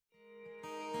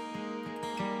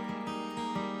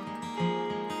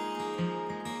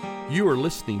You are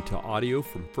listening to audio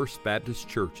from First Baptist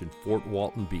Church in Fort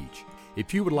Walton Beach.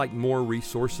 If you would like more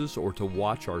resources or to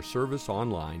watch our service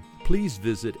online, please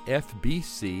visit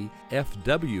fbcfwb.org.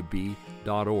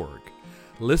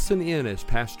 Listen in as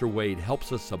Pastor Wade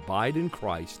helps us abide in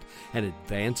Christ and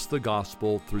advance the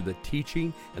gospel through the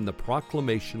teaching and the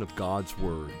proclamation of God's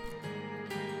Word.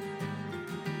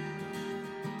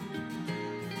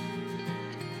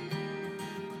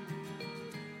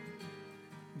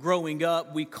 Growing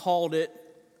up, we called it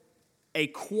a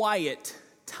quiet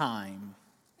time.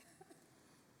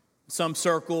 In some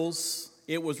circles,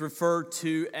 it was referred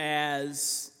to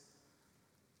as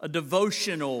a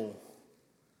devotional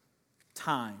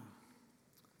time.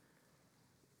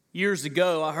 Years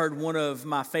ago, I heard one of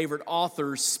my favorite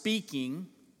authors speaking,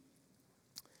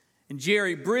 and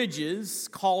Jerry Bridges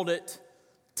called it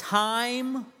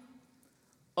time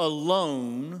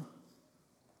alone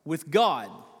with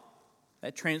God.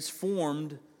 That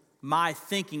transformed my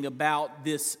thinking about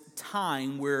this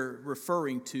time we're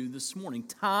referring to this morning.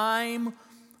 Time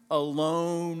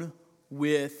alone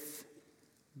with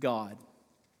God.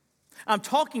 I'm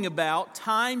talking about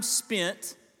time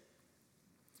spent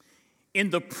in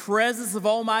the presence of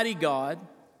Almighty God,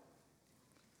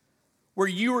 where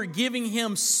you are giving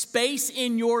Him space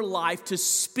in your life to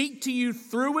speak to you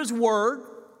through His Word,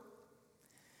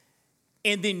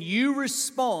 and then you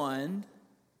respond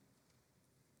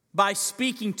by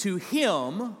speaking to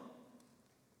Him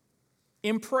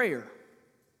in prayer.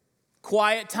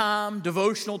 Quiet time,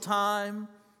 devotional time,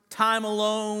 time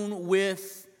alone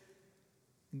with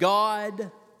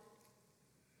God.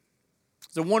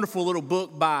 It's a wonderful little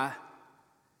book by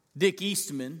Dick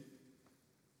Eastman.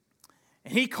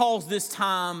 And he calls this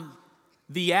time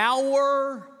the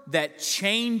hour that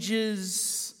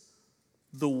changes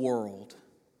the world.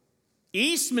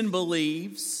 Eastman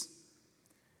believes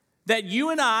that you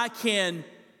and I can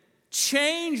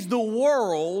change the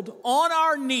world on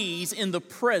our knees in the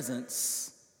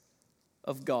presence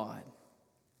of God.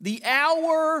 The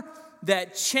hour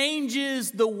that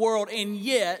changes the world, and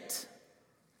yet,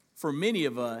 for many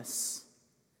of us,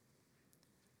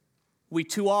 we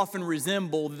too often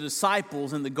resemble the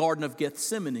disciples in the Garden of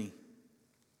Gethsemane.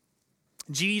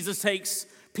 Jesus takes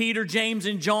Peter, James,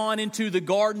 and John into the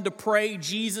garden to pray.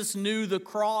 Jesus knew the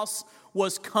cross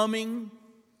was coming.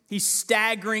 He's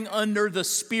staggering under the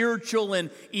spiritual and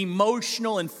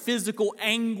emotional and physical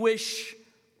anguish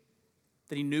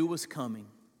that he knew was coming.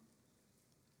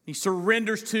 He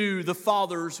surrenders to the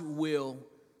Father's will.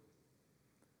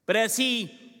 But as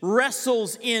he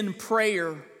wrestles in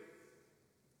prayer,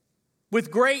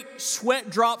 with great sweat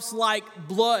drops like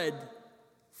blood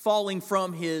falling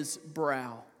from his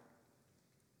brow,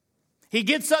 he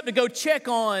gets up to go check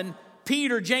on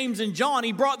Peter, James, and John.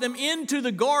 He brought them into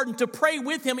the garden to pray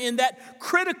with him in that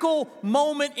critical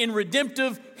moment in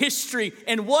redemptive history.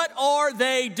 And what are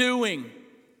they doing?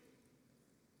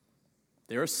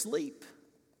 They're asleep.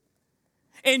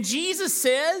 And Jesus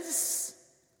says,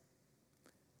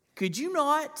 could you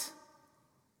not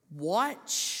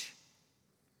watch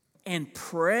and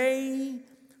pray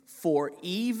for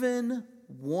even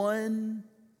 1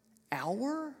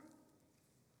 hour?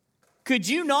 Could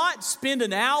you not spend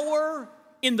an hour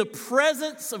in the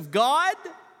presence of God?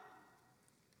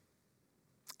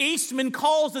 Eastman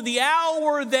calls it the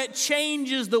hour that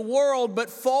changes the world,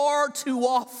 but far too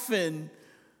often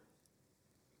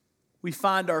we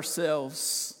find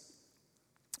ourselves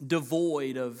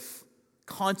devoid of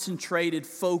concentrated,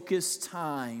 focused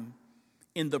time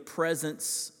in the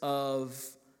presence of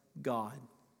God.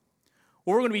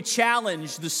 Well, we're going to be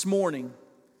challenged this morning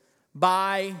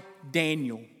by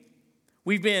Daniel.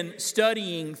 We've been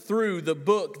studying through the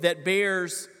book that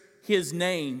bears his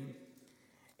name.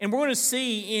 And we're going to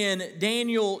see in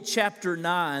Daniel chapter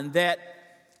 9 that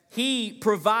he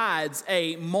provides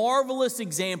a marvelous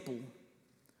example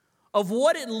of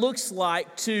what it looks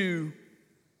like to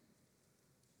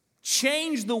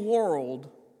change the world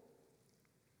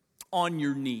on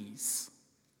your knees.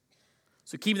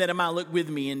 So keep that in mind. Look with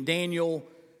me in Daniel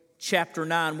chapter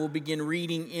 9, we'll begin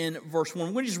reading in verse 1.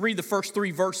 We're going to just read the first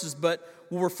 3 verses, but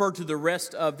we'll refer to the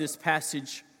rest of this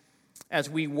passage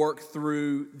as we work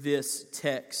through this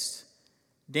text.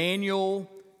 Daniel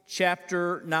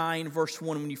chapter 9, verse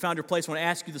 1. When you found your place, I want to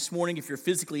ask you this morning, if you're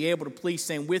physically able to please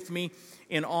stand with me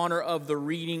in honor of the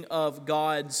reading of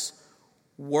God's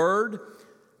Word.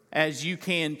 As you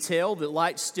can tell, the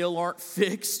lights still aren't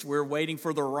fixed. We're waiting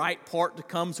for the right part to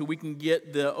come so we can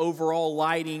get the overall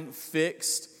lighting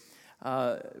fixed.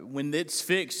 When it's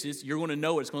fixed, you're going to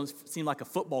know it's going to seem like a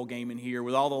football game in here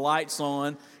with all the lights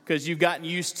on because you've gotten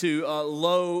used to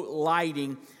low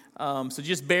lighting. So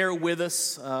just bear with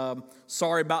us.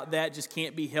 Sorry about that. Just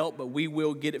can't be helped, but we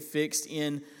will get it fixed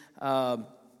in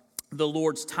the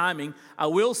Lord's timing. I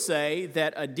will say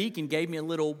that a deacon gave me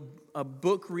a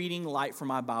book reading light for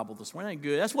my Bible this morning.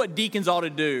 Good. That's what deacons ought to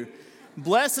do.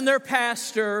 Blessing their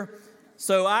pastor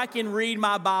so I can read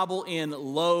my Bible in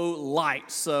low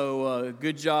light. So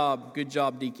good job,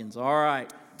 deacons. All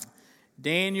right.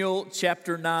 Daniel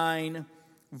chapter 9,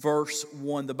 verse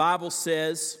 1. The Bible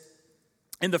says,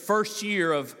 in the first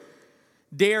year of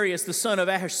Darius, the son of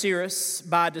Ahasuerus,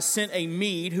 by descent a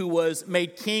Mede, who was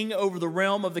made king over the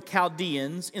realm of the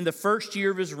Chaldeans, in the first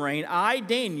year of his reign, I,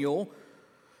 Daniel,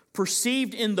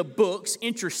 perceived in the books,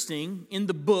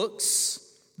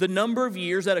 the number of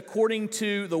years that according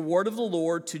to the word of the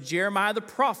Lord to Jeremiah the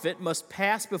prophet must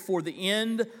pass before the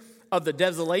end of the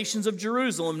desolations of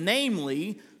Jerusalem,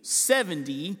 namely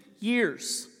 70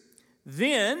 years.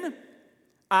 Then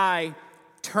I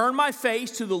turned my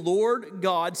face to the Lord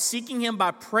God, seeking him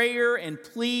by prayer and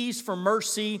pleas for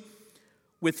mercy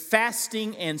with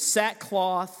fasting and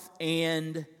sackcloth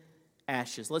and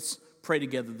ashes. Let's pray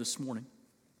together this morning.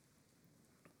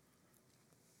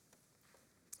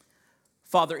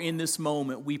 Father, in this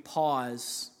moment, we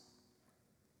pause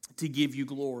to give you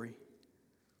glory.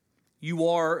 You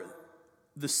are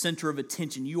the center of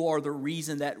attention. You are the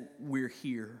reason that we're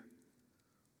here.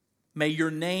 May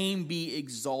your name be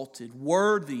exalted.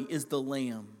 Worthy is the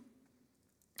Lamb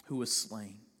who was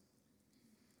slain.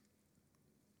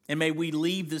 And may we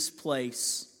leave this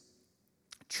place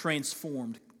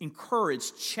transformed,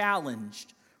 encouraged,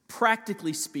 challenged,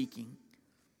 practically speaking,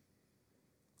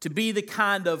 to be the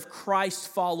kind of Christ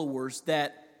followers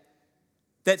that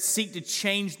seek to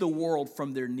change the world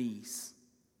from their knees.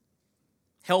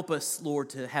 Help us,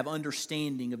 Lord, to have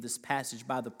understanding of this passage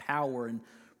by the power and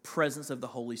presence of the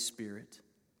Holy Spirit.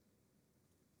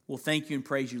 We'll thank you and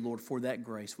praise you, Lord, for that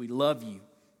grace. We love you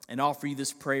and offer you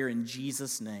this prayer in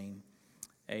Jesus' name.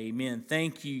 Amen.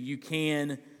 Thank you. You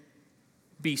can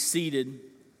be seated.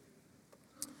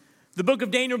 The book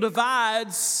of Daniel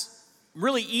divides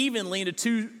really evenly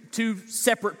into two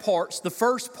separate parts. The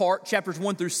first part, chapters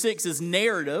 1 through 6, is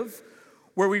narrative,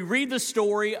 where we read the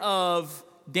story of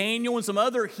Daniel and some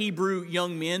other Hebrew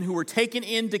young men who were taken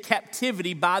into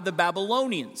captivity by the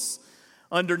Babylonians.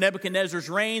 Under Nebuchadnezzar's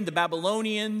reign, the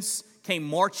Babylonians came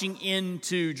marching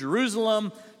into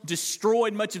Jerusalem,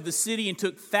 destroyed much of the city, and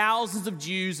took thousands of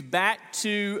Jews back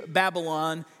to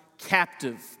Babylon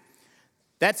captive.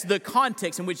 That's the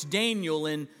context in which Daniel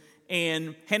and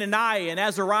Hananiah and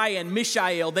Azariah and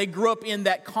Mishael, they grew up in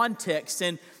that context,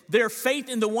 and their faith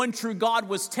in the one true God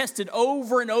was tested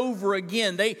over and over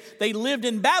again. They lived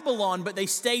in Babylon, but they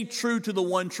stayed true to the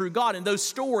one true God. And those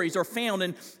stories are found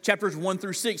in chapters 1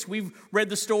 through 6. We've read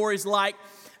the stories like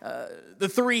the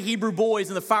three Hebrew boys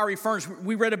in the fiery furnace.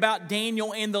 We read about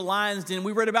Daniel and the lion's den.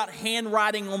 We read about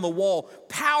handwriting on the wall.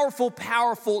 Powerful,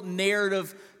 powerful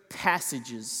narrative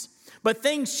passages. But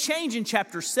things change in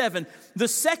chapter 7. The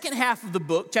second half of the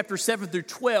book, chapter 7 through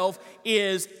 12,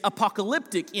 is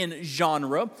apocalyptic in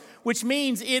genre, which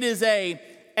means it is a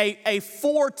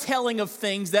foretelling of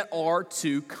things that are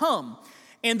to come.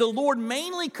 And the Lord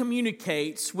mainly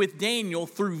communicates with Daniel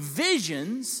through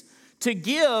visions to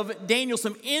give Daniel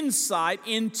some insight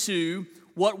into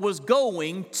what was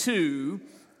going to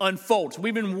unfold. So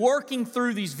we've been working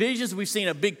through these visions. We've seen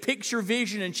a big picture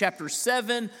vision in chapter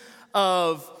 7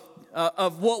 of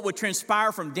what would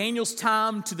transpire from Daniel's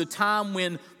time to the time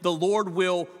when the Lord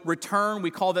will return.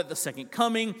 We call that the second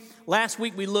coming. Last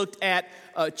week we looked at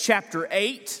chapter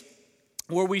 8,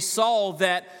 where we saw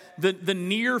that the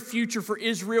near future for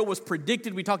Israel was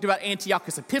predicted. We talked about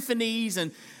Antiochus Epiphanes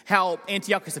and how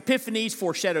Antiochus Epiphanes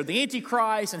foreshadowed the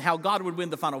Antichrist and how God would win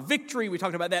the final victory. We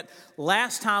talked about that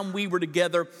last time we were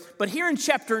together. But here in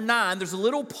chapter 9, there's a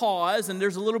little pause and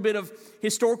there's a little bit of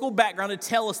historical background to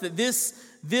tell us that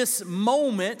this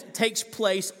moment takes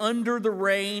place under the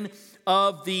reign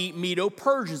of the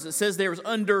Medo-Persians. It says there was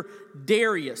under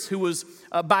Darius, who was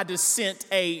by descent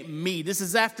a Mede. This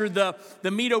is after the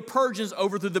Medo-Persians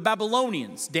overthrew the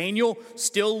Babylonians. Daniel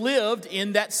still lived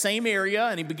in that same area,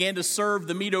 and he began to serve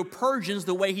the Medo-Persians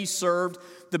the way he served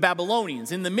the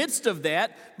Babylonians. In the midst of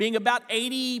that, being about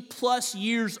 80 plus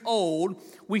years old,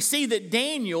 we see that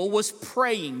Daniel was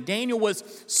praying. Daniel was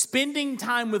spending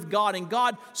time with God, and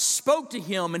God spoke to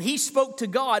him, and he spoke to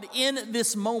God in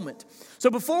this moment. So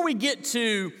before we get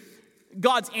to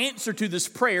God's answer to this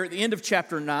prayer at the end of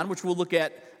chapter 9, which we'll look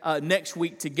at next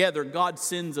week together. God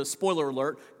sends a spoiler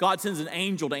alert. God sends an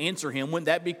angel to answer him. Wouldn't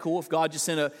that be cool if God just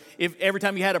sent if every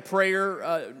time you had a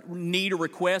prayer, need, or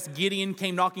request, Gideon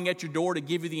came knocking at your door to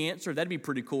give you the answer? That'd be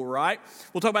pretty cool, right?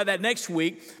 We'll talk about that next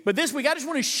week. But this week, I just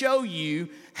want to show you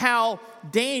how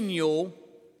Daniel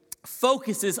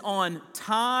focuses on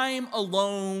time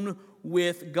alone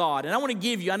with God. And I want to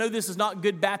give you, I know this is not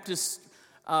good Baptist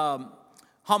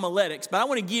homiletics, but I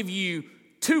want to give you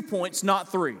 2 points,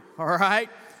 not 3, all right?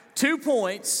 2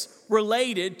 points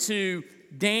related to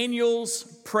Daniel's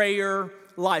prayer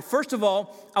life. First of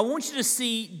all, I want you to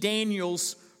see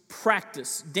Daniel's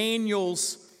practice.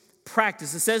 Daniel's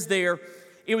practice. It says there,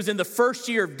 it was in the first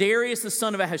year of Darius, the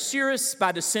son of Ahasuerus,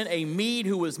 by descent a Mede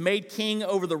who was made king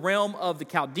over the realm of the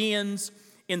Chaldeans.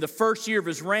 In the first year of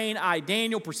his reign, I,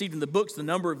 Daniel, perceived in the books the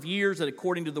number of years that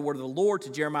according to the word of the Lord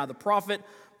to Jeremiah the prophet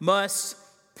must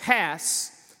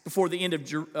pass before the end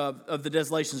of the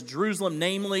desolations of Jerusalem,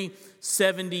 namely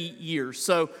 70 years.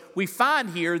 So we find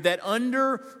here that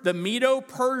under the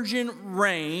Medo-Persian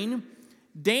reign,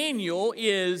 Daniel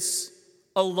is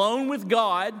alone with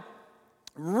God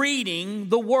reading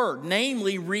the word,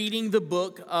 namely reading the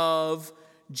book of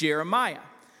Jeremiah.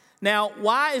 Now,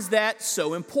 why is that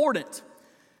so important?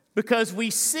 Because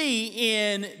we see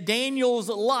in Daniel's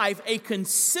life a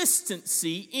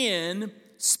consistency in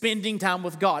spending time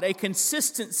with God, a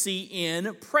consistency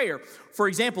in prayer. For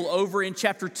example, over in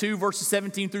chapter 2, verses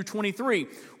 17 through 23,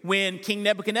 when King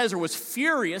Nebuchadnezzar was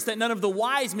furious that none of the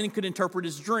wise men could interpret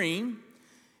his dream,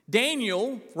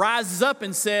 Daniel rises up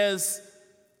and says,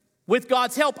 with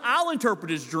God's help, I'll interpret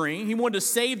his dream. He wanted to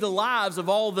save the lives of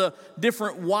all the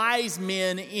different wise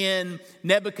men in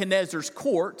Nebuchadnezzar's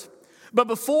court. But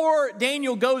before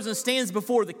Daniel goes and stands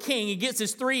before the king, he gets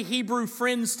his 3 Hebrew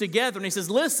friends together and he says,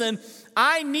 listen,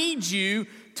 I need you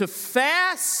to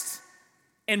fast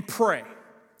and pray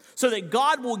so that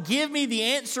God will give me the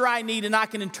answer I need and I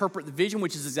can interpret the vision,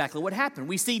 which is exactly what happened.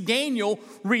 We see Daniel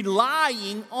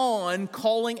relying on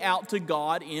calling out to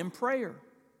God in prayer.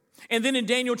 And then in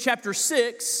Daniel chapter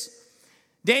 6,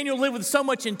 Daniel lived with so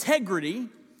much integrity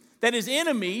that his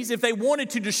enemies, if they wanted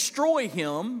to destroy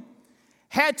him,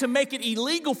 had to make it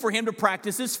illegal for him to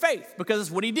practice his faith, because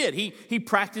that's what he did. He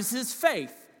practiced his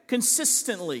faith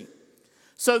consistently.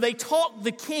 So they talked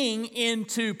the king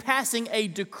into passing a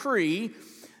decree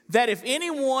that if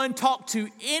anyone talked to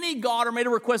any god or made a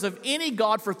request of any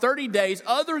god for 30 days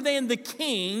other than the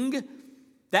king,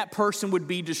 that person would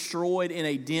be destroyed in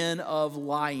a den of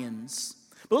lions.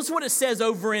 But listen to what it says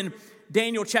over in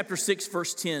Daniel chapter 6,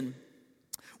 verse 10.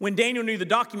 When Daniel knew the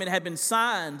document had been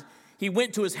signed, he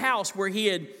went to his house where he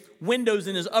had windows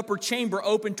in his upper chamber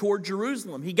open toward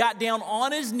Jerusalem. He got down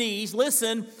on his knees,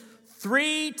 listen,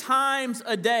 3 times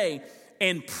a day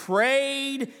and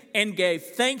prayed and gave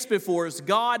thanks before his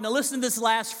God. Now listen to this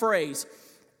last phrase,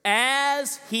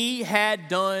 as he had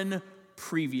done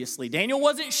previously. Daniel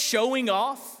wasn't showing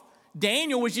off.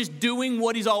 Daniel was just doing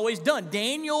what he's always done.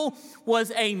 Daniel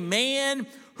was a man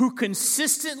who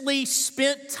consistently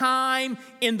spent time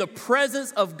in the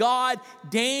presence of God.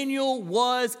 Daniel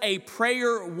was a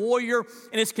prayer warrior,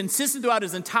 and it's consistent throughout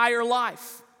his entire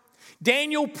life.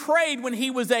 Daniel prayed when he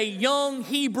was a young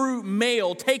Hebrew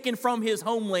male taken from his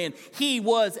homeland. He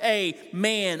was a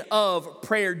man of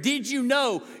prayer. Did you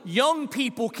know young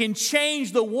people can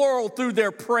change the world through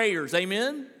their prayers?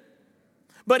 Amen?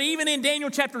 But even in Daniel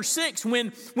chapter 6,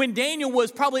 when Daniel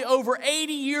was probably over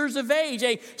 80 years of age,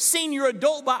 a senior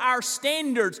adult by our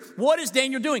standards, what is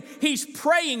Daniel doing? He's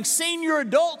praying. Senior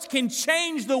adults can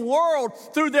change the world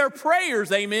through their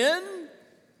prayers. Amen?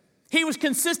 He was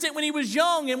consistent when he was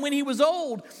young and when he was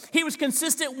old. He was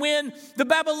consistent when the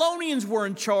Babylonians were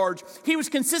in charge. He was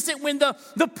consistent when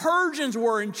the Persians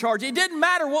were in charge. It didn't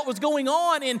matter what was going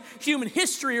on in human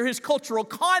history or his cultural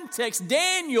context.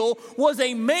 Daniel was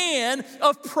a man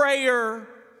of prayer.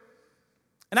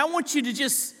 And I want you to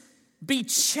just be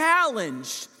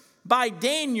challenged by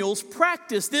Daniel's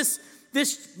practice. This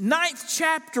 9th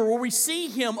chapter where we see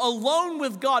him alone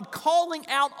with God calling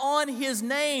out on his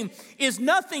name is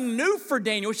nothing new for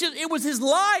Daniel. It was his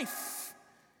life.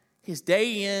 His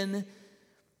day in,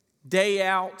 day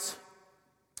out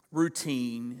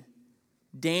routine.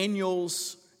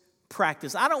 Daniel's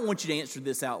practice. I don't want you to answer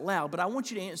this out loud, but I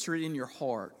want you to answer it in your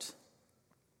heart.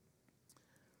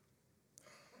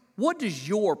 What does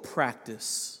your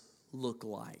practice look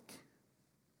like?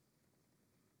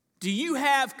 Do you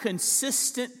have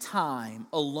consistent time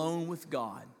alone with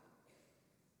God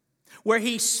where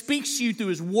he speaks to you through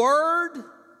his word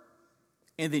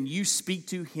and then you speak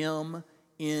to him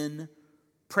in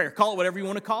prayer? Call it whatever you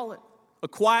want to call it. a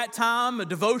quiet time, a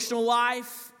devotional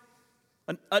life,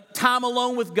 a time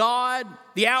alone with God,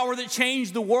 the hour that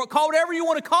changed the world. Call it whatever you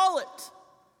want to call it.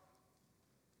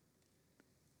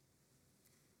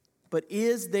 But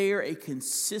is there a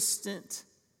consistent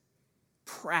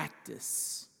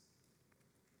practice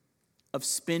of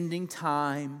spending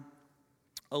time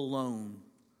alone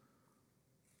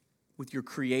with your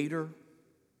Creator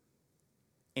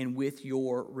and with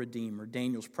your Redeemer?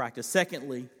 Daniel's practice.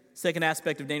 Secondly, second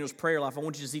aspect of Daniel's prayer life, I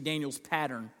want you to see Daniel's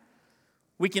pattern.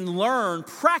 We can learn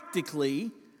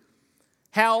practically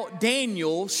how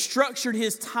Daniel structured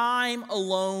his time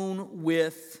alone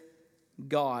with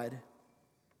God.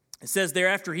 It says there,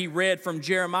 after he read from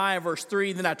Jeremiah, verse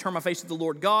 3, then I turned my face to the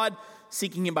Lord God,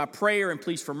 seeking him by prayer and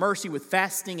pleas for mercy with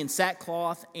fasting and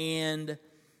sackcloth and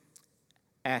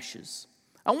ashes.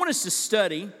 I want us to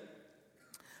study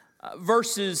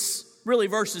verses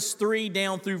 3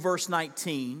 down through verse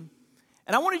 19.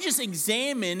 And I want to just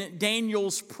examine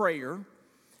Daniel's prayer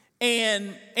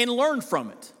and learn from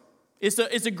it. It's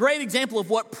a great example of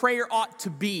what prayer ought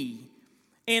to be.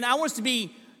 And I want us to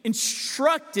be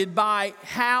instructed by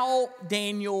how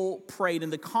Daniel prayed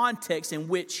and the context in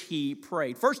which he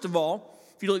prayed. First of all,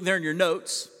 if you look there in your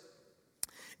notes,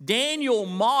 Daniel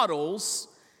models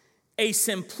a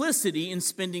simplicity in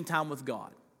spending time with God.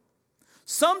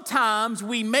 Sometimes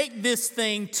we make this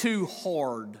thing too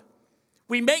hard.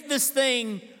 We make this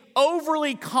thing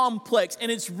overly complex,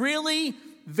 and it's really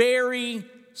very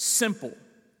simple.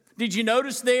 Did you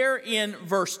notice there in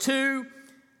verse 2?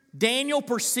 Daniel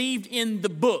perceived in the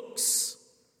books.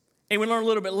 And we learn a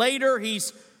little bit later,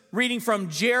 he's reading from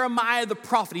Jeremiah the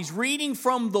prophet. He's reading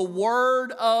from the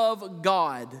Word of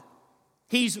God.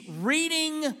 He's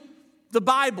reading the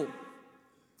Bible.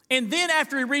 And then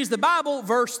after he reads the Bible,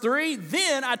 verse 3,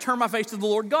 then I turned my face to the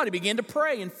Lord God. He began to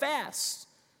pray and fast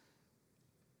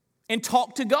and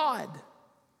talk to God.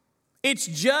 It's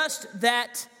just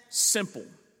that simple.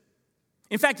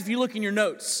 In fact, if you look in your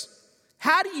notes,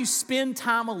 how do you spend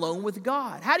time alone with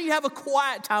God? How do you have a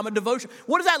quiet time of devotion?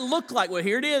 What does that look like? Well,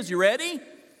 here it is. You ready?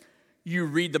 You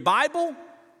read the Bible,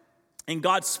 and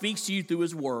God speaks to you through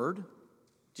His Word,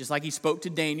 just like He spoke to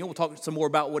Daniel. We'll talk some more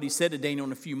about what He said to Daniel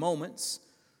in a few moments.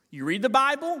 You read the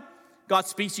Bible, God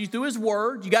speaks to you through His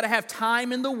Word. You got to have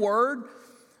time in the Word.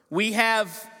 We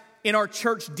have in our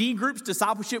church D groups,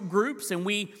 discipleship groups, and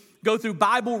we go through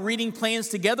Bible reading plans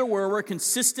together where we're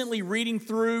consistently reading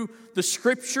through the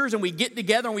Scriptures, and we get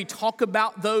together and we talk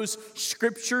about those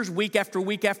Scriptures week after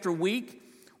week after week.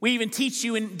 We even teach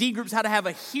you in D groups how to have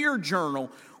a hear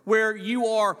journal where you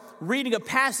are reading a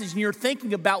passage and you're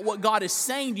thinking about what God is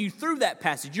saying to you through that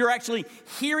passage. You're actually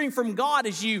hearing from God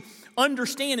as you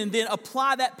understand and then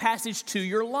apply that passage to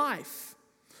your life.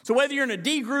 So whether you're in a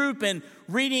D group and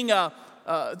reading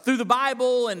through the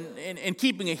Bible and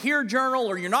keeping a hear journal,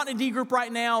 or you're not in a D group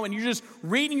right now and you're just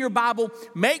reading your Bible,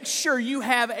 make sure you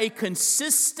have a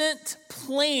consistent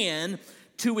plan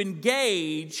to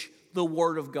engage the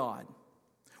Word of God,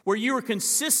 where you are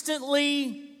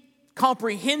consistently,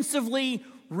 comprehensively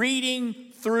reading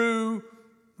through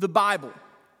the Bible.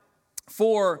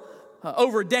 For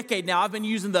over a decade now, I've been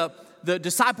using the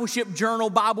Discipleship Journal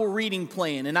Bible Reading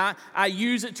Plan, and I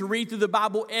use it to read through the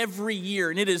Bible every year,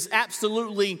 and it has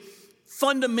absolutely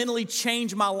fundamentally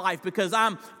changed my life because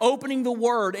I'm opening the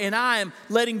Word and I am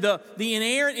letting the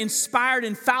inerrant, inspired,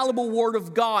 infallible Word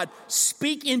of God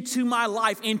speak into my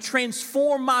life and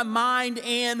transform my mind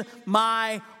and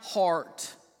my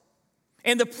heart.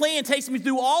 And the plan takes me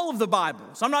through all of the Bible.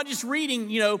 So I'm not just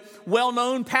reading,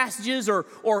 well-known passages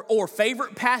or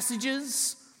favorite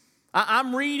passages.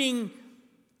 I'm reading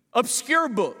obscure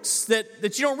books that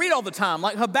you don't read all the time,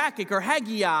 like Habakkuk or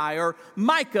Haggai or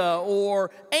Micah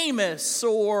or Amos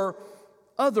or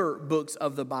other books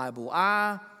of the Bible.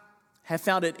 I have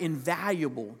found it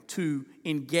invaluable to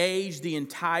engage the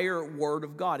entire Word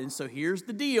of God. And so here's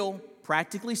the deal,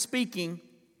 practically speaking.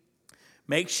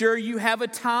 Make sure you have a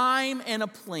time and a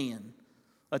plan.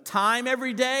 A time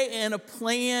every day and a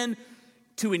plan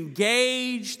to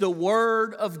engage the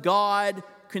Word of God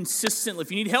consistently.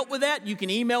 If you need help with that, you can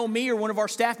email me or one of our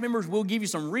staff members. We'll give you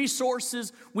some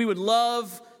resources. We would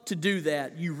love to do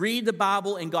that. You read the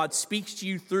Bible and God speaks to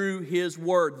you through His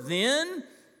Word. Then,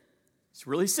 it's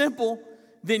really simple,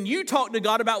 then you talk to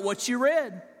God about what you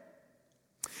read.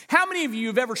 How many of you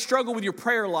have ever struggled with your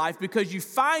prayer life because you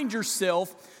find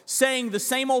yourself saying the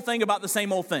same old thing about the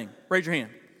same old thing? Raise your hand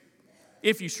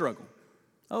if you struggle.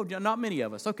 Oh, not many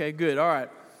of us. Okay, good. All right.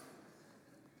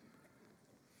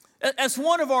 That's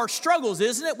one of our struggles,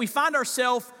 isn't it? We find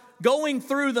ourselves going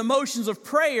through the motions of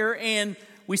prayer and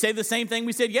we say the same thing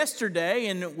we said yesterday,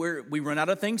 and we run out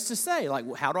of things to say.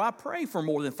 Like, how do I pray for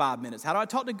more than 5 minutes? How do I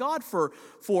talk to God for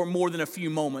more than a few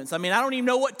moments? I mean, I don't even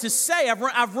know what to say.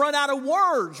 I've run out of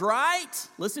words, right?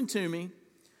 Listen to me.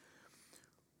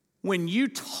 When you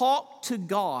talk to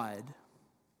God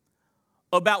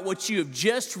about what you have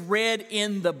just read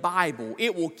in the Bible,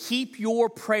 it will keep your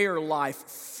prayer life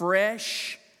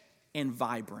fresh and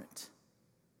vibrant.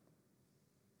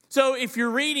 So if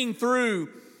you're reading through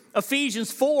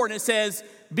Ephesians 4 and it says,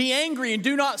 be angry and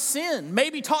do not sin,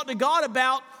 maybe talk to God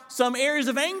about some areas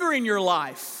of anger in your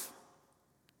life.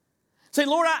 Say,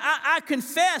 Lord, I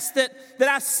confess that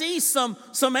I see some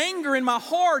anger in my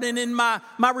heart and in my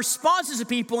responses to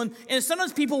people. And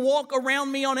sometimes people walk around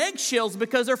me on eggshells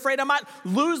because they're afraid I might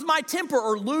lose my temper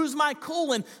or lose my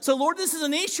cool. And so, Lord, this is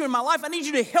an issue in my life. I need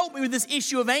you to help me with this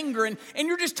issue of anger. And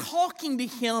you're just talking to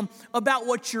him about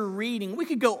what you're reading. We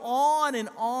could go on and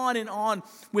on and on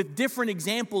with different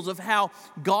examples of how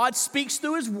God speaks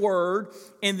through his word,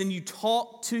 and then you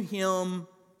talk to him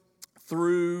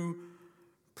through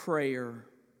prayer.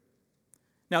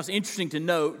 Now, it's interesting to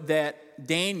note that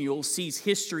Daniel sees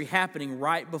history happening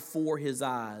right before his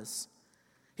eyes.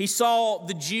 He saw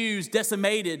the Jews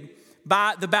decimated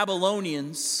by the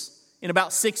Babylonians in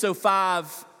about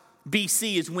 605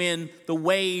 BC is when the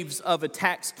waves of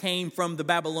attacks came from the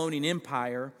Babylonian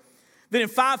Empire. Then in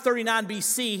 539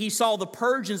 BC, he saw the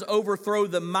Persians overthrow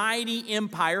the mighty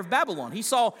empire of Babylon. He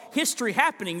saw history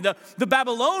happening. The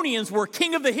Babylonians were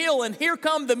king of the hill, and here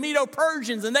come the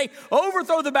Medo-Persians, and they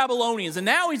overthrow the Babylonians. And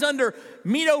now he's under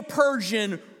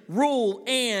Medo-Persian rule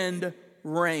and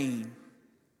reign.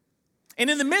 And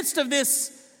in the midst of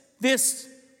this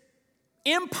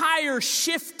empire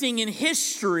shifting in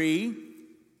history,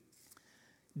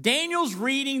 Daniel's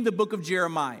reading the book of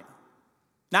Jeremiah.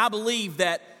 Now, I believe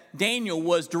that Daniel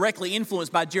was directly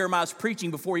influenced by Jeremiah's preaching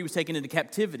before he was taken into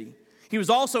captivity. He was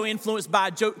also influenced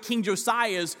by King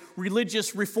Josiah's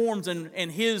religious reforms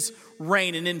and his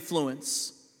reign and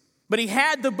influence. But he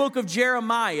had the book of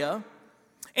Jeremiah,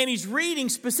 and he's reading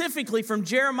specifically from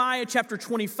Jeremiah chapter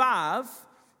 25,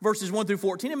 verses 1 through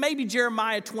 14, and maybe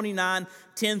Jeremiah 29,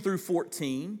 10 through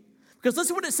 14. Because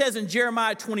listen to what it says in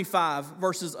Jeremiah 25,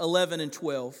 verses 11 and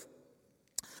 12.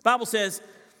 The Bible says,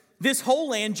 this whole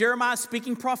land, Jeremiah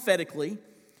speaking prophetically,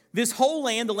 this whole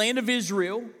land, the land of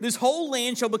Israel, this whole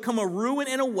land shall become a ruin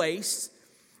and a waste,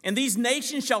 and these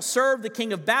nations shall serve the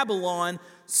king of Babylon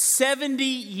 70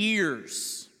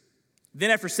 years.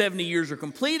 Then after 70 years are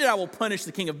completed, I will punish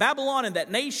the king of Babylon and that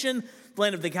nation, the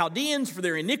land of the Chaldeans, for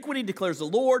their iniquity, declares the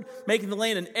Lord, making the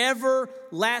land an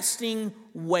everlasting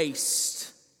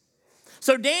waste.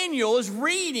 So Daniel is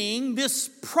reading this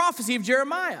prophecy of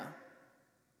Jeremiah.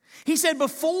 He said,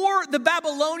 before the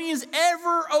Babylonians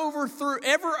ever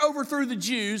overthrew the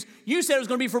Jews, you said it was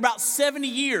going to be for about 70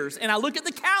 years. And I look at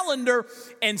the calendar,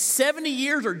 and 70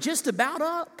 years are just about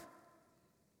up.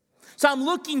 So I'm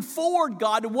looking forward,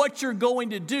 God, to what you're going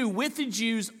to do with the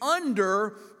Jews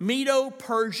under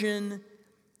Medo-Persian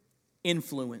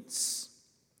influence.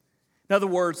 In other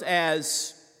words,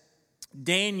 as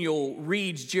Daniel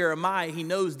reads Jeremiah, he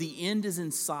knows the end is in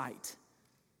sight.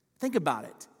 Think about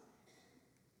it.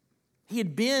 He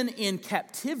had been in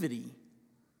captivity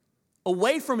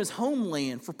away from his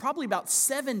homeland for probably about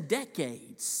 7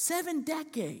 decades. 7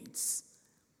 decades.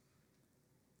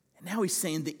 And now he's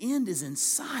saying the end is in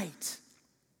sight.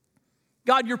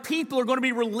 God, your people are going to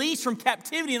be released from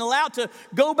captivity and allowed to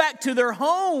go back to their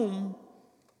home.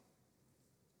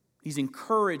 He's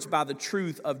encouraged by the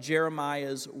truth of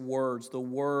Jeremiah's words, the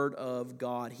word of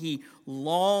God. He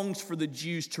longs for the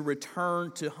Jews to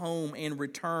return to home and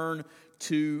return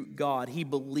to God. He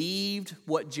believed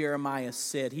what Jeremiah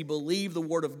said. He believed the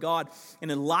word of God.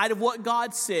 And in light of what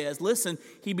God says, listen,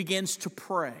 he begins to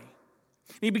pray.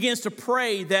 He begins to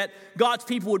pray that God's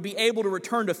people would be able to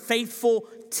return to faithful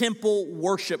temple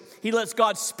worship. He lets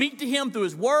God speak to him through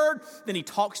his word. Then he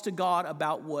talks to God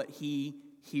about what he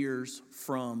hears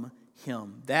from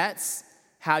him. That's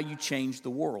how you change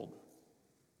the world.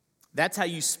 That's how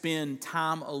you spend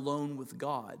time alone with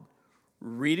God,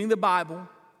 reading the Bible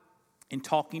and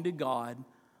talking to God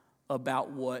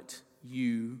about what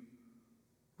you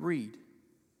read.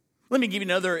 Let me give you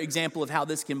another example of how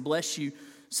this can bless you.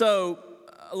 So,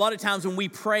 a lot of times when we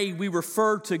pray, we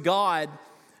refer to God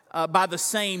by the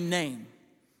same name.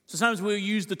 So sometimes we'll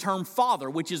use the term Father,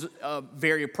 which is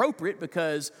very appropriate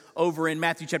because over in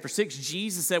Matthew chapter 6,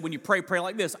 Jesus said when you pray, pray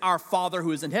like this, our Father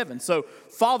who is in heaven. So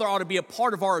Father ought to be a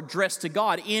part of our address to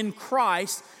God. In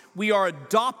Christ, we are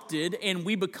adopted and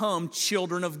we become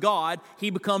children of God. He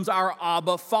becomes our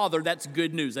Abba Father. That's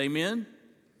good news, amen?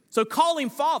 So call him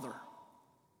Father.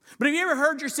 But have you ever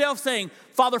heard yourself saying,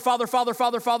 Father, Father, Father,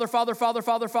 Father, Father, Father, Father,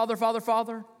 Father, Father, Father,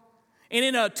 Father? And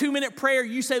in a 2-minute prayer,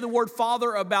 you say the word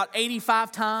Father about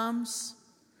 85 times.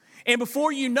 And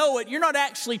before you know it, you're not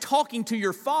actually talking to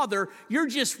your Father. You're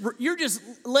just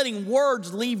letting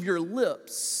words leave your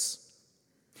lips.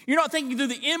 You're not thinking through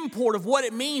the import of what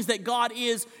it means that God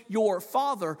is your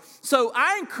Father. So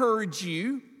I encourage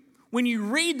you, when you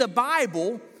read the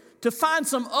Bible, to find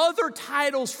some other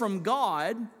titles from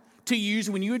God to use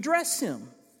when you address Him.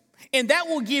 And that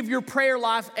will give your prayer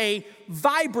life a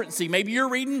vibrancy. Maybe you're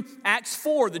reading Acts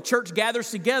 4. The church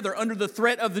gathers together under the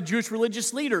threat of the Jewish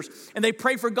religious leaders, and they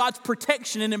pray for God's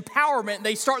protection and empowerment. And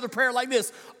they start the prayer like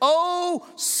this: "O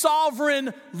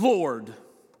sovereign Lord."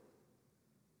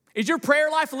 Is your prayer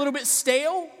life a little bit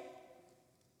stale?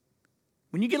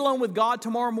 When you get alone with God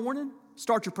tomorrow morning,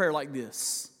 start your prayer like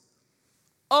this: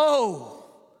 "O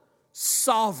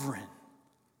sovereign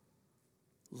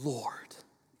Lord."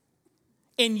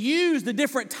 And use the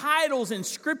different titles in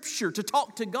Scripture to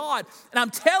talk to God. And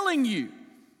I'm telling you,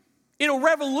 it'll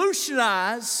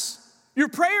revolutionize your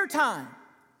prayer time.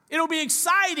 It'll be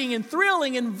exciting and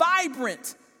thrilling and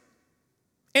vibrant.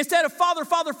 Instead of Father,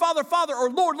 Father, Father, Father, or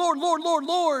Lord, Lord, Lord, Lord,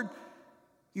 Lord,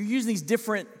 you're using these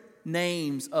different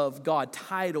names of God,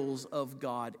 titles of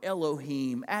God: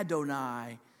 Elohim,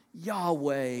 Adonai,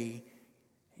 Yahweh.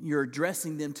 You're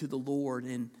addressing them to the Lord,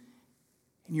 and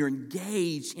you're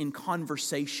engaged in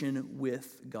conversation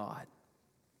with God.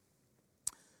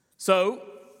 So,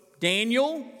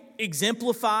 Daniel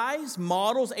exemplifies,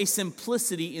 models a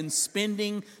simplicity in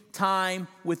spending time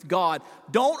with God.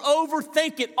 Don't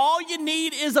overthink it. All you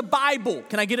need is a Bible.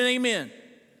 Can I get an amen?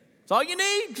 That's all you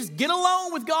need. Just get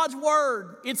alone with God's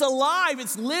Word. It's alive,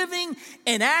 it's living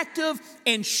and active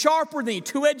and sharper than a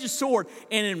two-edged sword.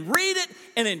 And then read it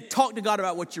and then talk to God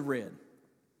about what you read.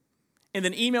 And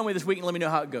then email me this week and let me know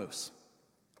how it goes.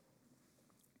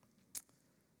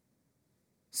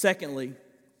 Secondly,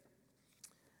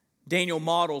 Daniel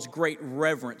models great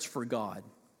reverence for God.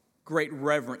 Great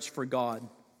reverence for God.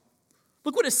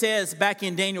 Look what it says back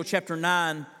in Daniel chapter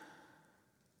 9,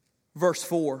 verse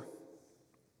 4.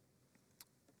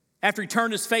 After he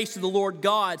turned his face to the Lord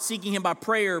God, seeking him by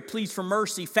prayer, pleas for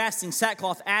mercy, fasting,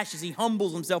 sackcloth, ashes, he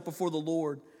humbles himself before the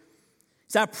Lord.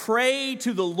 So I prayed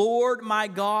to the Lord my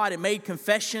God and made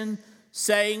confession,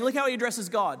 saying, look how he addresses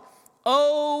God.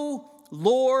 "O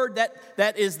Lord,"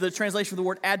 that is the translation of the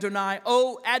word Adonai.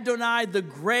 "O Adonai, the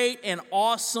great and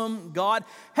awesome God."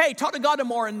 Hey, talk to God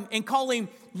tomorrow and call him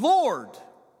Lord,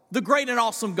 the great and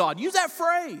awesome God. Use that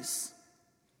phrase.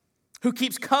 "Who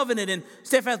keeps covenant and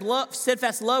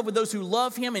steadfast love with those who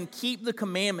love him and keep the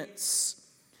commandments."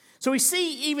 So we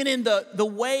see even in the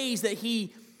ways that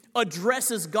he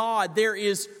addresses God,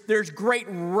 there's great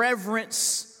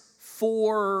reverence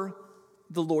for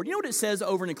the Lord. You know what it says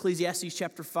over in Ecclesiastes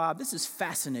chapter 5? This is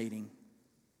fascinating.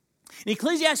 In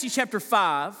Ecclesiastes chapter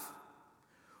 5,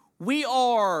 we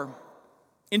are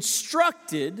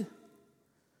instructed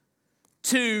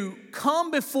to come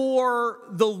before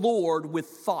the Lord with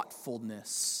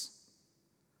thoughtfulness.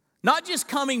 Not just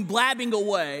coming blabbing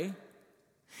away.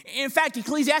 In fact,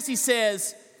 Ecclesiastes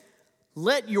says,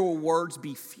 let your words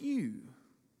be few.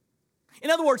 In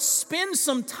other words, spend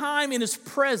some time in his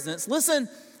presence. Listen,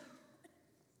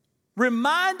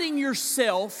 reminding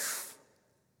yourself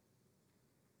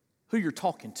who you're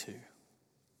talking to.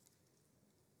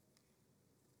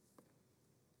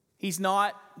 He's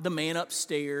not the man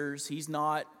upstairs. He's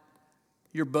not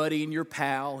your buddy and your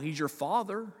pal. He's your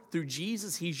Father through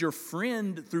Jesus. He's your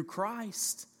friend through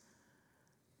Christ.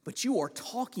 But you are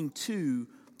talking to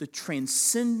the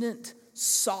transcendent,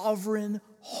 sovereign,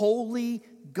 holy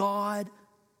God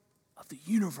of the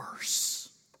universe.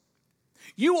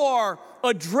 You are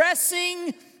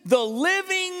addressing the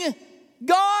living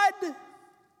God.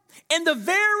 And the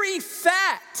very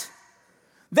fact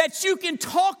that you can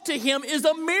talk to him is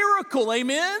a miracle,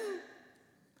 amen?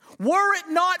 Were it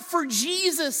not for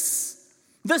Jesus,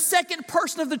 the second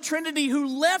person of the Trinity who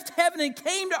left heaven and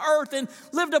came to earth and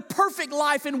lived a perfect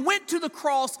life and went to the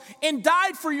cross and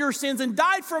died for your sins and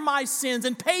died for my sins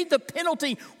and paid the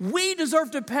penalty we deserve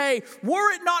to pay.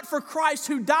 Were it not for Christ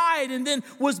who died and then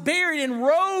was buried and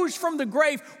rose from the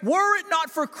grave, were it not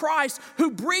for Christ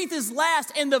who breathed his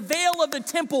last and the veil of the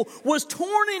temple was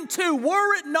torn in two,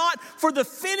 were it not for the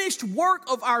finished work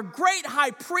of our great high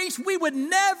priest, we would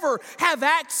never have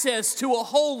access to a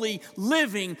holy,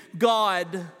 living God.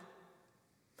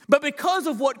 But because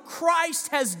of what Christ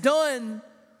has done,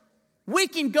 We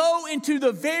can go into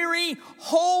the very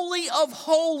holy of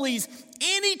holies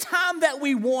anytime that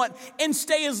we want and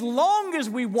stay as long as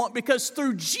we want, because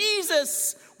through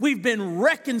Jesus, we've been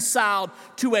reconciled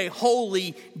to a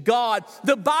holy God.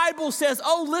 The Bible says,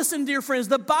 oh, listen, dear friends,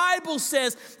 the Bible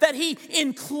says that he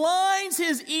inclines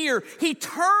his ear. He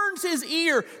turns his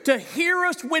ear to hear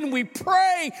us when we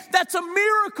pray. That's a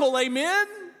miracle, amen?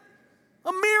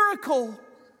 A miracle.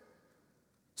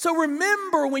 So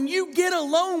remember, when you get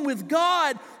alone with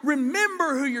God,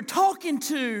 remember who you're talking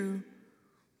to.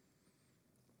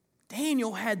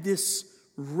 Daniel had this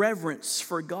reverence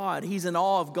for God. He's in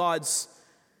awe of God's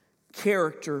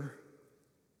character.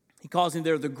 He calls him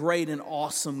there the great and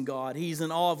awesome God. He's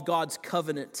in awe of God's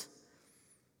covenant.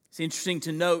 It's interesting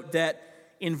to note that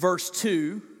in verse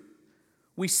 2,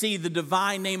 we see the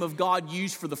divine name of God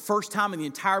used for the first time in the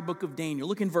entire book of Daniel.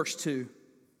 Look in verse 2.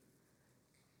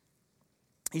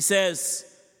 He says,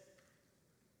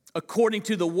 according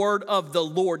to the word of the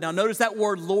Lord. Now notice that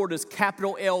word Lord is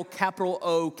capital L, capital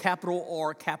O, capital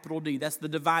R, capital D. That's the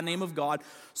divine name of God,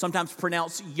 sometimes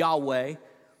pronounced Yahweh.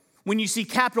 When you see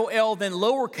capital L, then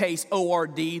lowercase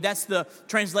O-R-D, that's the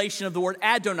translation of the word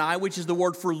Adonai, which is the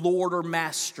word for Lord or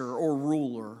Master or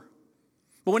ruler.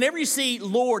 But whenever you see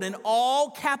Lord in all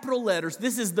capital letters,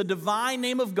 this is the divine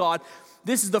name of God.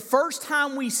 This is the first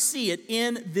time we see it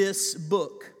in this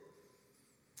book.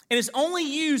 And it's only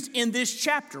used in this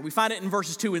chapter. We find it in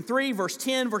verses 2 and 3, verse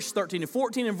 10, verses 13 and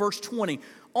 14, and verse 20.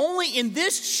 Only in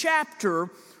this chapter,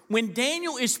 when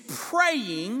Daniel is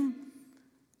praying,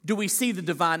 do we see the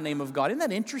divine name of God. Isn't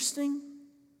that interesting?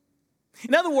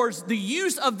 In other words, the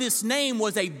use of this name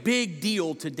was a big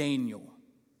deal to Daniel.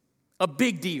 A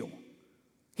big deal.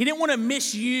 He didn't want to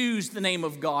misuse the name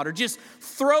of God or just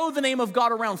throw the name of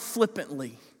God around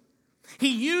flippantly. He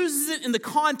uses it in the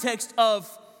context of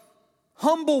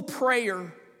humble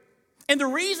prayer. And the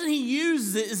reason he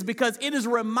uses it is because it is a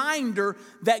reminder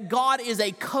that God is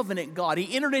a covenant God.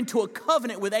 He entered into a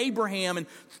covenant with Abraham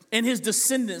and his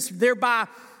descendants, thereby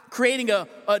creating a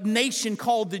nation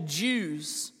called the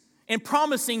Jews and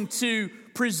promising to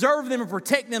preserve them and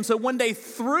protect them so one day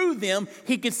through them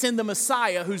he could send the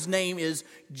Messiah whose name is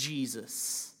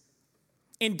Jesus.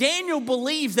 And Daniel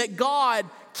believes that God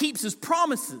keeps his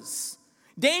promises.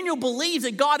 Daniel believes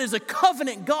that God is a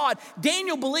covenant God.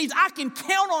 Daniel believes I can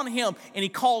count on him. And he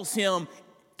calls him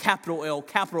capital L,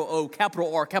 capital O,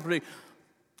 capital R, capital D,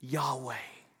 Yahweh.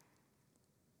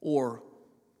 Or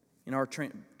in our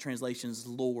translations,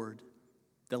 Lord.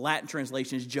 The Latin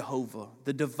translation is Jehovah,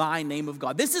 the divine name of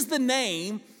God. This is the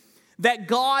name that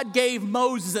God gave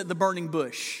Moses at the burning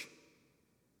bush.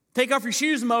 Take off your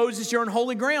shoes, Moses, you're on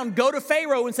holy ground. Go to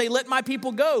Pharaoh and say, let my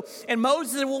people go. And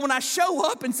Moses said, well, when I show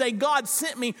up and say, God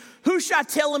sent me, who should I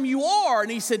tell him you are?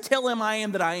 And he said, tell him I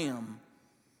am that I am.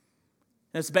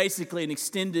 That's basically an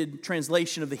extended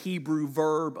translation of the Hebrew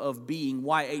verb of being,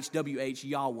 YHWH,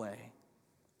 Yahweh.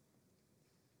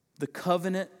 The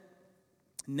covenant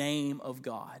name of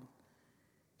God.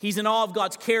 He's in awe of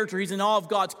God's character. He's in awe of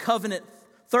God's covenant.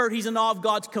 Third, he's in awe of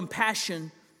God's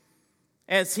compassion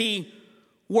as he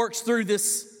works through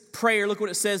this prayer. Look what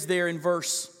it says there in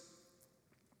verse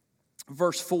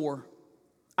 4.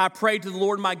 I prayed to the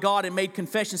Lord my God and made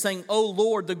confession saying, O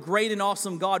Lord, the great and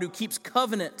awesome God who keeps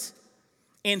covenant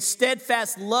and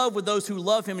steadfast love with those who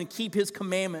love him and keep his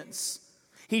commandments.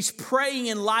 He's praying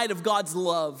in light of God's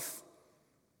love.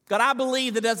 God, I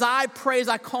believe that as I pray, as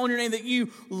I call on your name, that you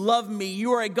love me.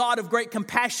 You are a God of great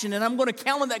compassion, and I'm going to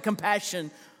count on that compassion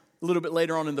a little bit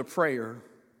later on in the prayer.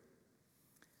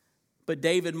 But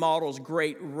David models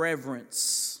great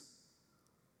reverence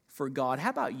for God.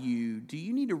 How about you? Do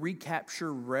you need to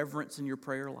recapture reverence in your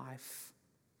prayer life?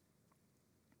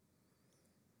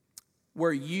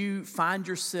 Where you find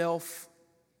yourself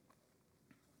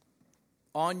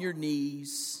on your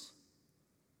knees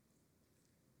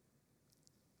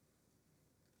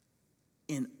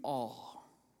in awe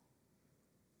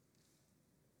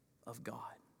of God.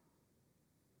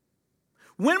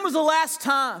 When was the last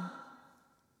time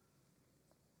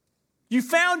you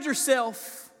found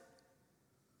yourself,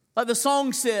 like the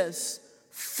song says,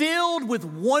 filled with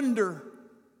wonder,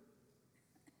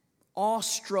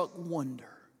 awestruck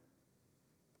wonder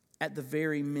at the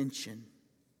very mention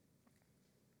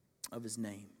of his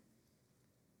name?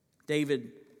 Daniel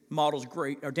models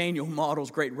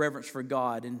great reverence for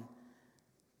God, and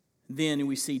then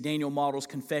we see Daniel models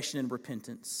confession and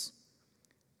repentance.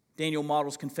 Daniel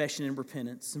models confession and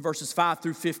repentance. In verses 5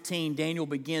 through 15, Daniel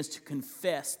begins to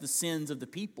confess the sins of the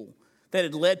people that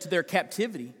had led to their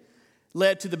captivity,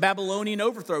 led to the Babylonian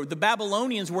overthrow. The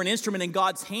Babylonians were an instrument in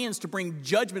God's hands to bring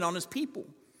judgment on his people.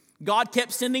 God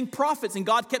kept sending prophets and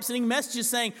God kept sending messages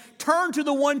saying, turn to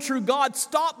the one true God,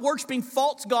 stop worshiping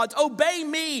false gods, obey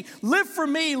me, live for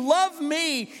me, love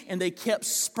me. And they kept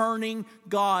spurning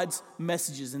God's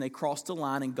messages, and they crossed the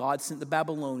line, and God sent the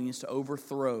Babylonians to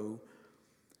overthrow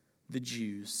the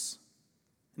Jews.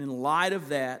 And in light of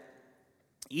that,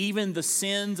 even the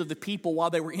sins of the people while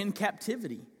they were in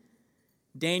captivity,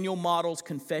 Daniel models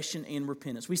confession and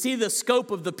repentance. We see the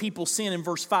scope of the people's sin in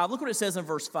verse 5. Look what it says in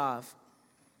verse 5.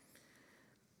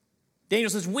 Daniel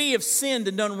says, we have sinned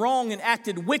and done wrong and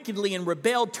acted wickedly and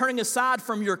rebelled, turning aside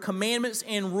from your commandments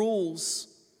and rules.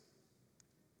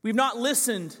 We've not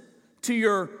listened to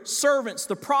your servants,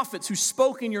 the prophets, who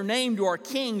spoke in your name to our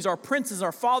kings, our princes,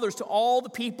 our fathers, to all the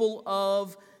people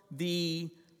of the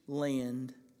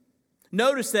land.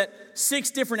 Notice that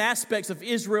 6 different aspects of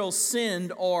Israel's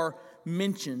sin are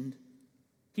mentioned.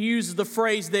 He uses the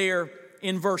phrase there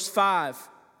in verse 5,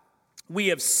 we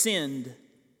have sinned.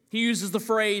 He uses the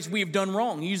phrase, we have done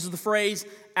wrong. He uses the phrase,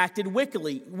 acted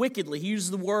wickedly. He uses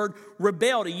the word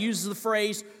rebelled. He uses the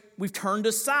phrase, we've turned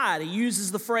aside. He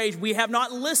uses the phrase, we have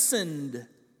not listened.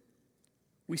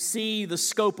 We see the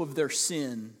scope of their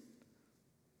sin.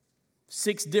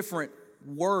 6 different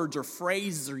words or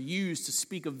phrases are used to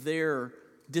speak of their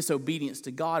disobedience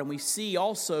to God. And we see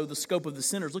also the scope of the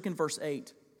sinners. Look in verse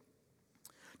 8.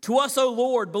 To us, O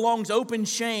Lord, belongs open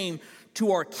shame,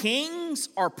 to our kings,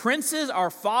 our princes, our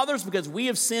fathers, because we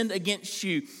have sinned against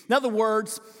you. In other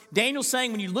words, Daniel's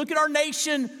saying when you look at our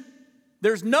nation,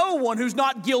 there's no one who's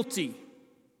not guilty.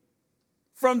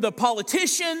 From the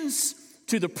politicians,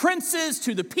 to the princes,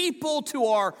 to the people, to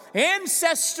our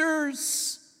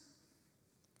ancestors,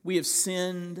 we have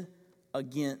sinned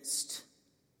against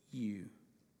you.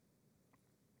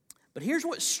 But here's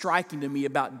what's striking to me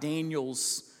about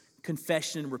Daniel's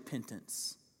confession and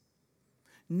repentance.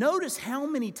 Notice how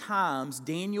many times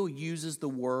Daniel uses the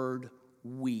word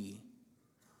we.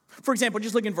 For example,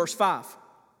 just look in verse 5.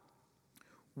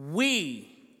 We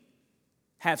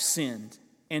have sinned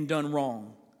and done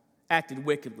wrong, acted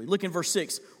wickedly. Look in verse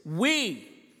 6. We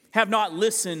have not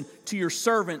listened to your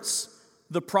servants,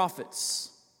 the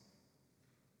prophets.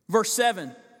 Verse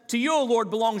 7. To you, O Lord,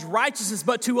 belongs righteousness,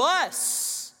 but to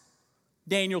us,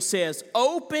 Daniel says,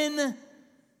 open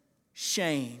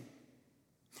shame.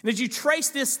 And as you trace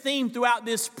this theme throughout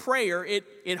this prayer,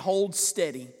 it holds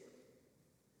steady.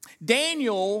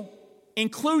 Daniel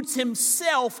includes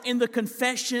himself in the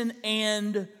confession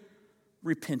and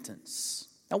repentance.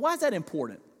 Now, why is that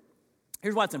important?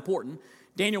 Here's why it's important.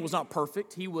 Daniel was not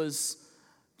perfect. He was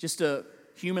just a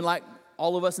human like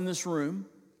all of us in this room.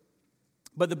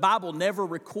 But the Bible never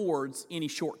records any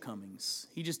shortcomings.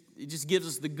 It just gives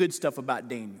us the good stuff about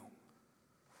Daniel.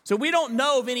 So we don't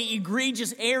know of any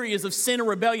egregious areas of sin or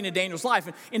rebellion in Daniel's life.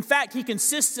 In fact, he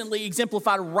consistently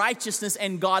exemplified righteousness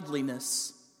and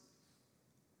godliness.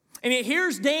 And yet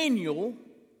here's Daniel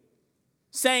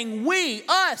saying, we,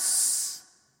 us,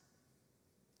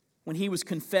 when he was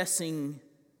confessing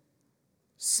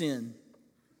sin.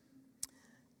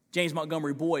 James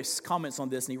Montgomery Boyce comments on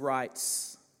this and he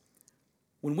writes,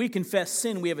 when we confess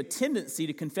sin, we have a tendency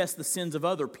to confess the sins of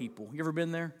other people. You ever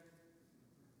been there?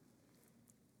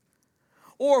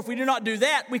 Or if we do not do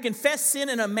that, we confess sin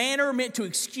in a manner meant to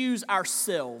excuse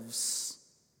ourselves.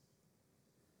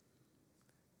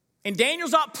 And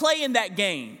Daniel's not playing that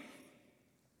game.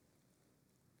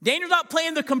 Daniel's not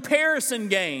playing the comparison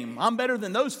game. I'm better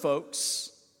than those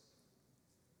folks.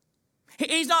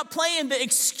 He's not playing the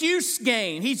excuse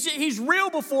game. He's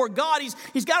real before God.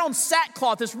 He's got on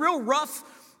sackcloth, this real rough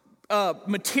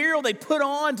material they put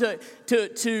on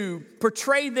to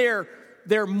portray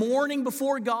their mourning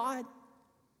before God.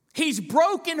 He's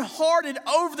brokenhearted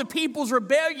over the people's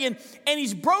rebellion, and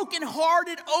he's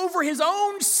brokenhearted over his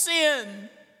own sin.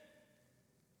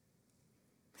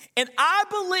 And I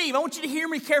want you to hear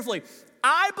me carefully,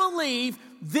 I believe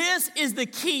this is the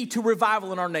key to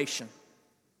revival in our nation.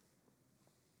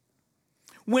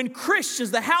 When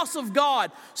Christians, the house of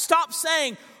God, stop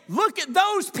saying, look at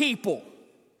those people,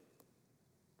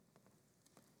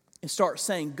 and start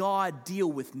saying, God, deal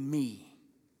with me.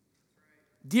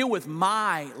 Deal with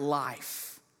my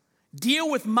life. Deal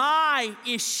with my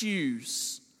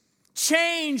issues.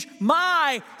 Change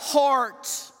my heart.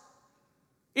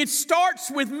 It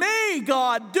starts with me,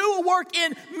 God. Do a work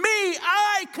in me.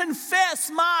 I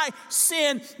confess my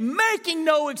sin, making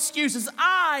no excuses.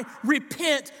 I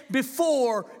repent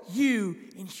before you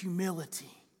in humility.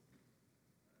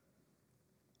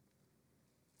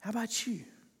 How about you?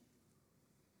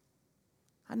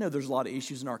 I know there's a lot of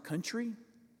issues in our country.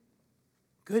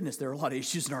 Goodness, there are a lot of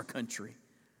issues in our country.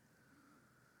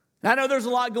 I know there's a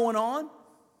lot going on.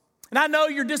 And I know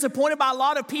you're disappointed by a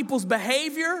lot of people's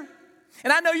behavior.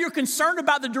 And I know you're concerned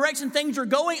about the direction things are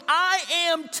going. I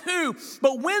am too.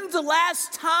 But when's the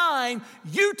last time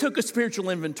you took a spiritual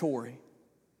inventory?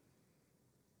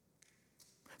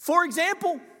 For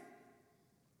example,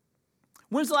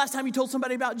 when's the last time you told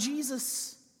somebody about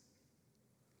Jesus?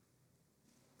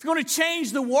 If you want to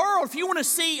change the world, if you want to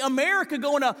see America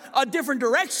go in a different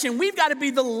direction, we've got to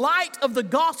be the light of the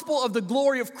gospel of the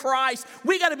glory of Christ.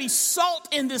 We've got to be salt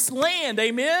in this land,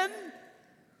 amen?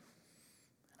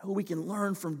 Oh, we can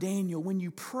learn from Daniel. When you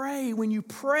pray for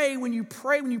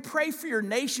your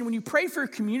nation, when you pray for your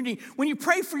community, when you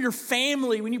pray for your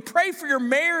family, when you pray for your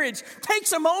marriage, take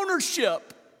some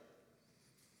ownership.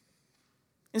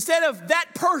 Instead of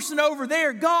that person over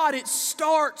there, God, it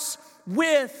starts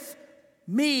with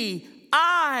me.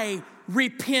 I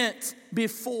repent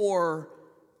before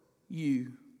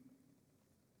you.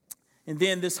 And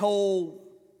then this whole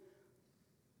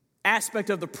aspect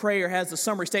of the prayer has the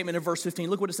summary statement in verse 15.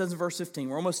 Look what it says in verse 15.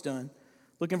 We're almost done.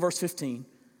 Look in verse 15.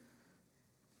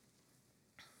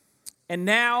 And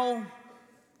now,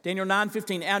 Daniel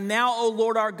 9:15. And now, O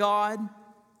Lord our God,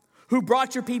 who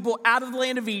brought your people out of the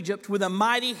land of Egypt with a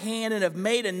mighty hand and have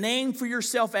made a name for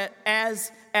yourself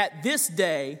as at this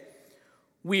day,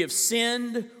 we have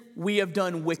sinned, we have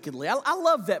done wickedly. I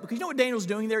love that because you know what Daniel's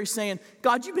doing there? He's saying,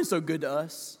 God, you've been so good to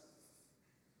us.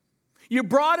 You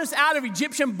brought us out of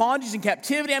Egyptian bondage and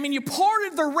captivity. I mean, you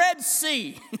parted the Red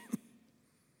Sea.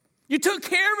 You took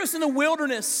care of us in the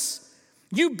wilderness.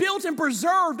 You built and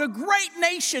preserved a great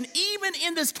nation. Even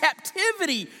in this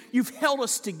captivity, you've held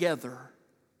us together.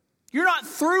 You're not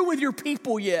through with your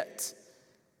people yet.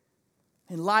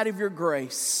 In light of your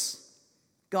grace,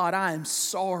 God, I am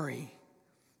sorry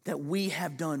that we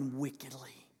have done wickedly.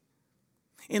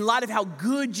 In light of how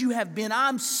good you have been,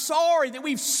 I'm sorry that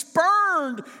we've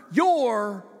spurned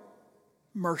your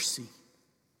mercy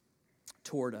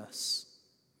toward us.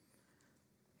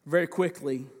 Very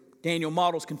quickly, Daniel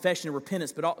models confession and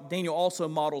repentance, but Daniel also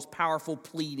models powerful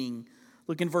pleading.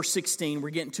 Look in verse 16. We're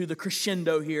getting to the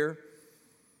crescendo here.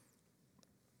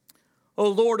 O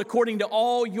Lord, according to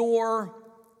all your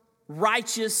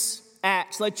righteous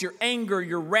acts, let your anger,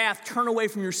 your wrath turn away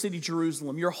from your city,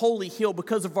 Jerusalem, your holy hill,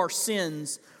 because of our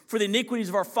sins. For the iniquities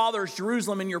of our fathers,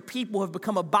 Jerusalem, and your people have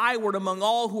become a byword among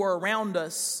all who are around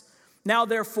us. Now,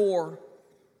 therefore,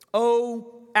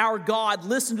 O our God,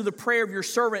 listen to the prayer of your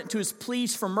servant, to his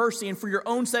pleas for mercy, and for your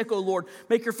own sake, O Lord,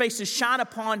 make your face to shine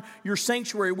upon your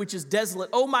sanctuary, which is desolate.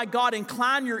 O my God,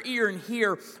 incline your ear and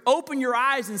hear. Open your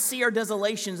eyes and see our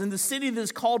desolations in the city that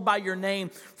is called by your name.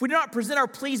 For we do not present our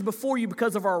pleas before you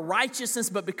because of our righteousness,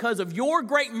 but because of your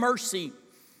great mercy.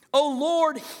 O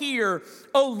Lord, hear.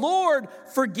 O Lord,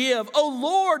 forgive. O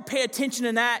Lord, pay attention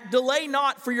and act. Delay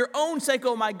not for your own sake,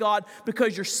 O my God,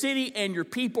 because your city and your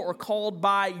people are called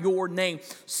by your name.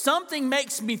 Something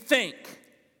makes me think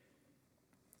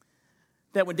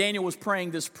that when Daniel was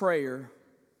praying this prayer,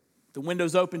 the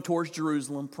windows open towards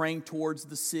Jerusalem, praying towards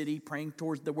the city, praying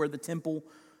towards where the temple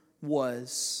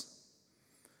was.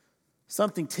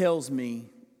 Something tells me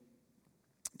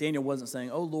Daniel wasn't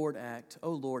saying, oh Lord, act.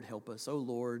 Oh Lord, help us. Oh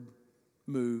Lord,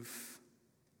 move.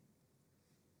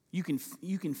 You can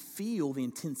feel the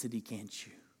intensity, can't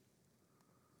you?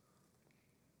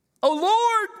 Oh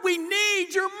Lord, we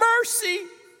need your mercy.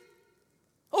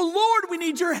 Oh Lord, we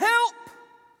need your help.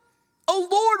 Oh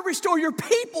Lord, restore your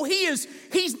people. He's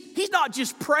not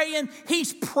just praying,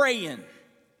 he's praying.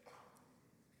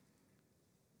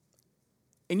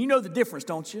 And you know the difference,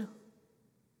 don't you?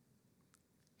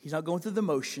 He's not going through the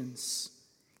motions.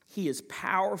 He is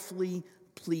powerfully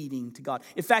pleading to God.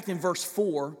 In fact, in verse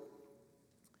 4,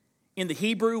 in the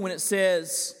Hebrew, when it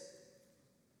says,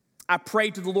 I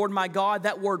prayed to the Lord my God,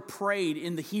 that word prayed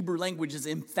in the Hebrew language is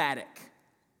emphatic.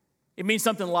 It means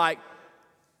something like,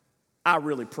 I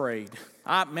really prayed.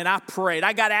 I prayed.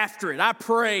 I got after it. I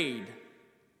prayed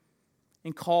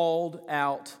and called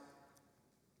out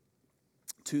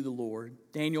to the Lord.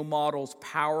 Daniel models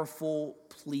powerful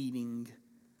pleading.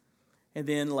 And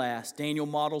then last, Daniel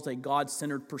models a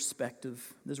God-centered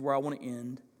perspective. This is where I want to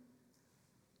end.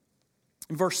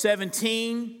 In verse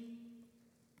 17,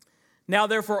 now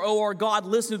therefore, O our God,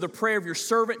 listen to the prayer of your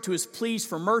servant, to his pleas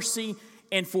for mercy,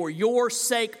 and for your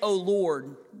sake, O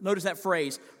Lord. Notice that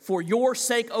phrase. For your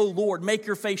sake, O Lord, make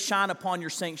your face shine upon your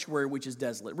sanctuary, which is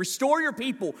desolate. Restore your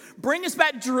people. Bring us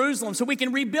back to Jerusalem so we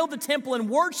can rebuild the temple and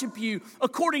worship you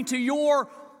according to your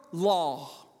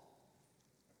law.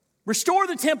 Restore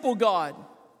the temple, God.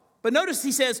 But notice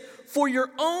he says, for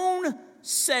your own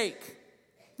sake.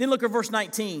 Then look at verse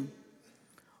 19.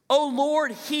 O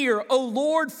Lord, hear. O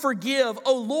Lord, forgive.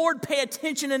 O Lord, pay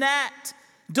attention and act.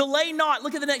 Delay not.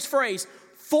 Look at the next phrase.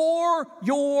 For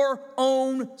your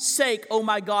own sake, oh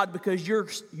my God, because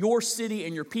your city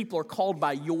and your people are called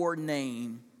by your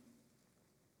name.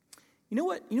 You know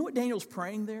what Daniel's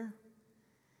praying there?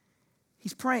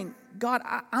 He's praying, God,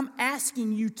 I'm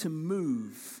asking you to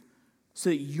move so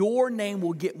that your name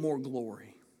will get more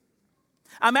glory.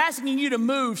 I'm asking you to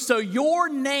move so your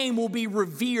name will be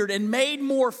revered and made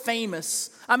more famous.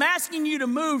 I'm asking you to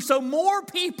move so more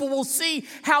people will see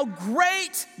how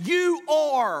great you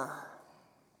are.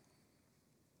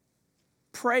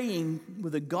 Praying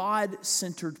with a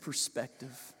God-centered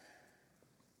perspective.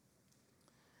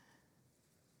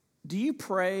 Do you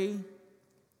pray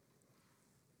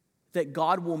that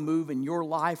God will move in your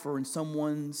life or in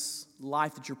someone's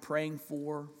life that you're praying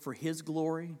for His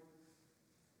glory?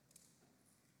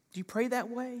 Do you pray that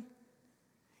way?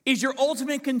 Is your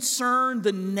ultimate concern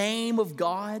the name of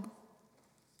God?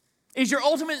 Is your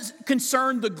ultimate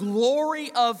concern the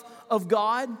glory of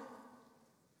God?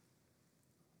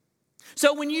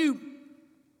 So when you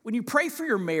pray for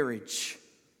your marriage,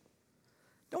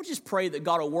 don't just pray that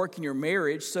God will work in your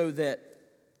marriage so that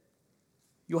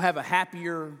you'll have a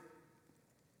happier,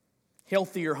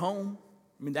 healthier home.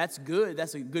 I mean, that's good.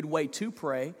 That's a good way to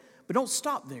pray. But don't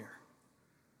stop there.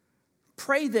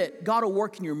 Pray that God will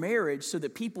work in your marriage so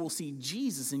that people will see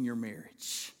Jesus in your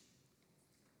marriage.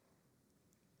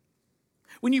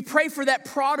 When you pray for that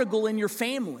prodigal in your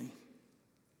family,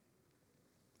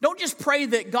 don't just pray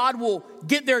that God will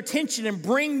get their attention and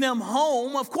bring them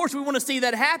home. Of course, we want to see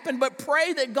that happen, but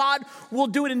pray that God will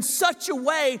do it in such a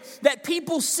way that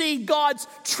people see God's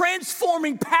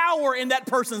transforming power in that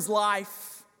person's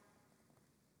life.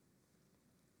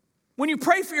 When you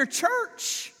pray for your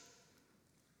church,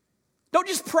 don't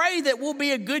just pray that we'll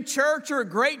be a good church or a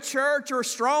great church or a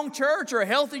strong church or a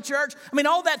healthy church. I mean,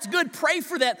 all that's good. Pray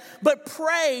for that. But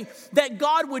pray that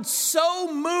God would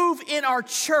so move in our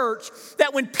church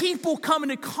that when people come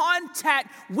into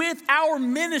contact with our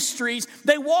ministries,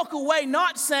 they walk away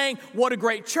not saying, what a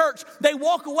great church. They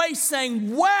walk away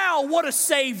saying, wow, what a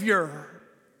Savior.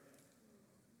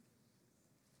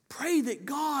 Pray that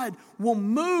God will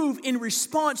move in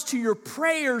response to your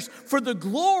prayers for the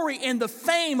glory and the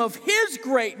fame of His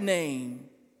great name.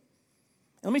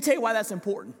 And let me tell you why that's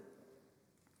important.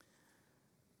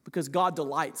 Because God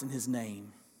delights in His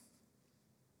name.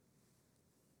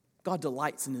 God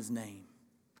delights in His name.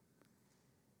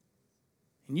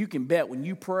 And you can bet when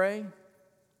you pray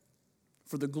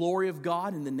for the glory of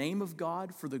God, in the name of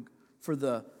God, for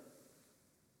the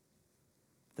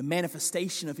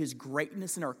manifestation of His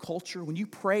greatness in our culture, when you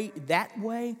pray that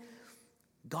way,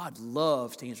 God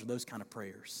loves to answer those kind of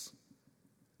prayers.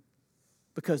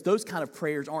 Because those kind of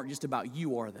prayers aren't just about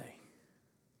you, are they?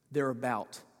 They're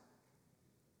about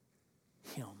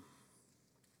Him.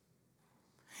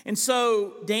 And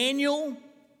so Daniel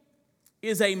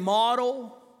is a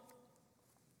model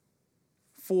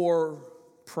for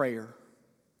prayer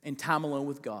and time alone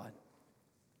with God.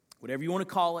 Whatever you want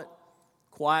to call it,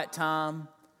 quiet time,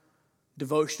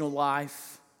 devotional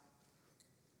life,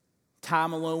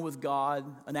 time alone with God,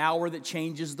 an hour that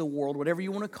changes the world, whatever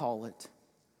you want to call it.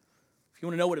 If you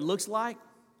want to know what it looks like,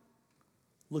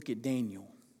 look at Daniel.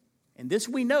 And this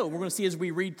we know. We're going to see as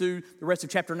we read through the rest of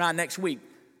chapter 9 next week.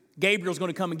 Gabriel's going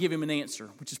to come and give him an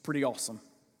answer, which is pretty awesome.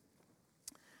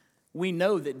 We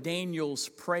know that Daniel's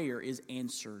prayer is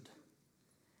answered.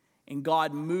 And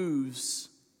God moves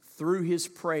through his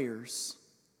prayers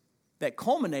that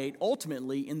culminate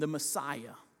ultimately in the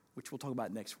Messiah, which we'll talk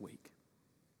about next week.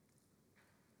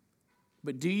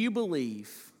 But do you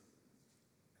believe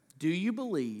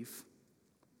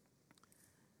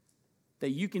that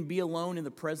you can be alone in the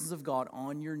presence of God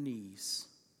on your knees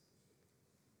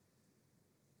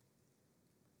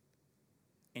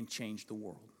and change the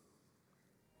world?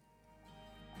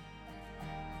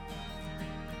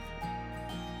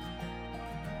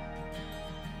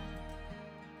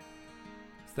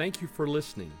 Thank you for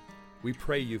listening. We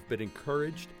pray you've been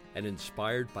encouraged and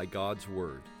inspired by God's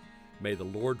Word. May the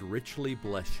Lord richly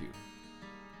bless you.